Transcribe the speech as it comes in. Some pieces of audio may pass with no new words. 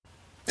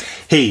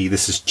Hey,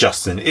 this is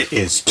Justin. It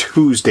is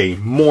Tuesday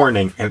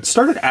morning, and it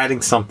started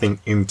adding something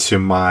into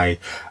my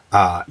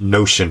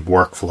Notion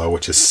workflow,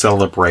 which is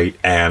celebrate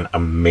an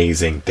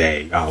amazing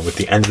day. With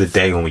the end of the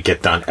day, when we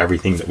get done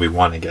everything that we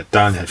want to get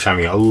done, it's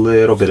having a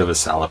little bit of a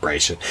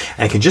celebration,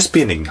 and it can just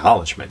be an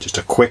acknowledgement, just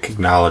a quick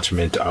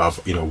acknowledgement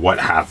of what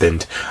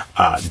happened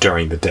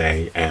during the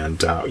day,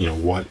 and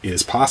what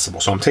is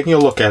possible. So I'm taking a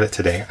look at it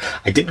today.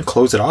 I didn't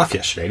close it off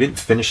yesterday. I didn't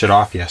finish it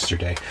off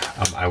yesterday.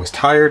 I was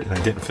tired and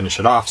I didn't finish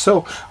it off.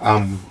 So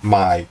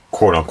my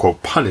quote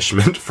unquote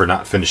punishment for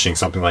not finishing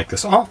something like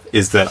this off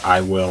is that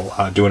I will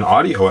do an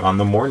audio on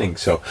the morning.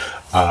 So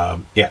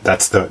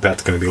that's going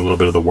to be a little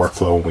bit of the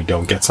workflow. When we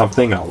don't get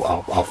something,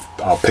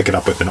 I'll pick it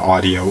up with an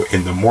audio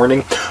in the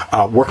morning.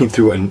 Working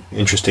through an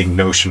interesting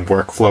Notion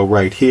workflow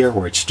right here,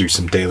 where I just do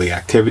some daily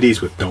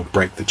activities with Don't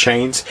Break the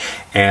Chains.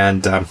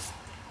 And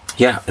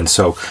and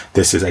so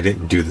I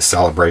didn't do the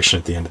celebration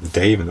at the end of the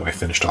day, even though I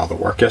finished all the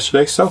work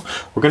yesterday. So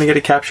we're going to get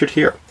it captured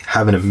here.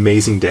 Have an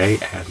amazing day,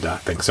 and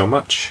thanks so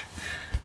much.